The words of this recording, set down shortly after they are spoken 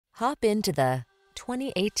Hop into the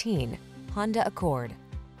 2018 Honda Accord.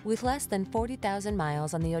 With less than 40,000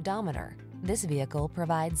 miles on the odometer, this vehicle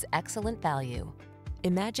provides excellent value.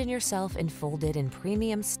 Imagine yourself enfolded in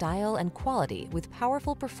premium style and quality with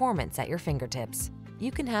powerful performance at your fingertips.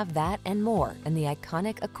 You can have that and more in the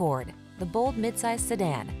iconic Accord, the bold midsize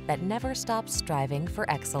sedan that never stops striving for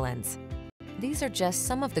excellence. These are just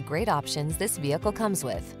some of the great options this vehicle comes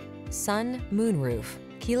with: sun, moonroof,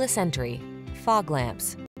 keyless entry, fog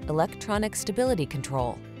lamps, electronic stability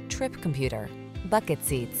control, trip computer, bucket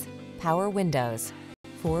seats, power windows,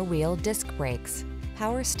 four-wheel disc brakes,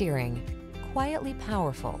 power steering. Quietly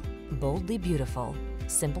powerful, boldly beautiful,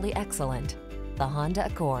 simply excellent. The Honda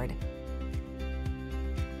Accord.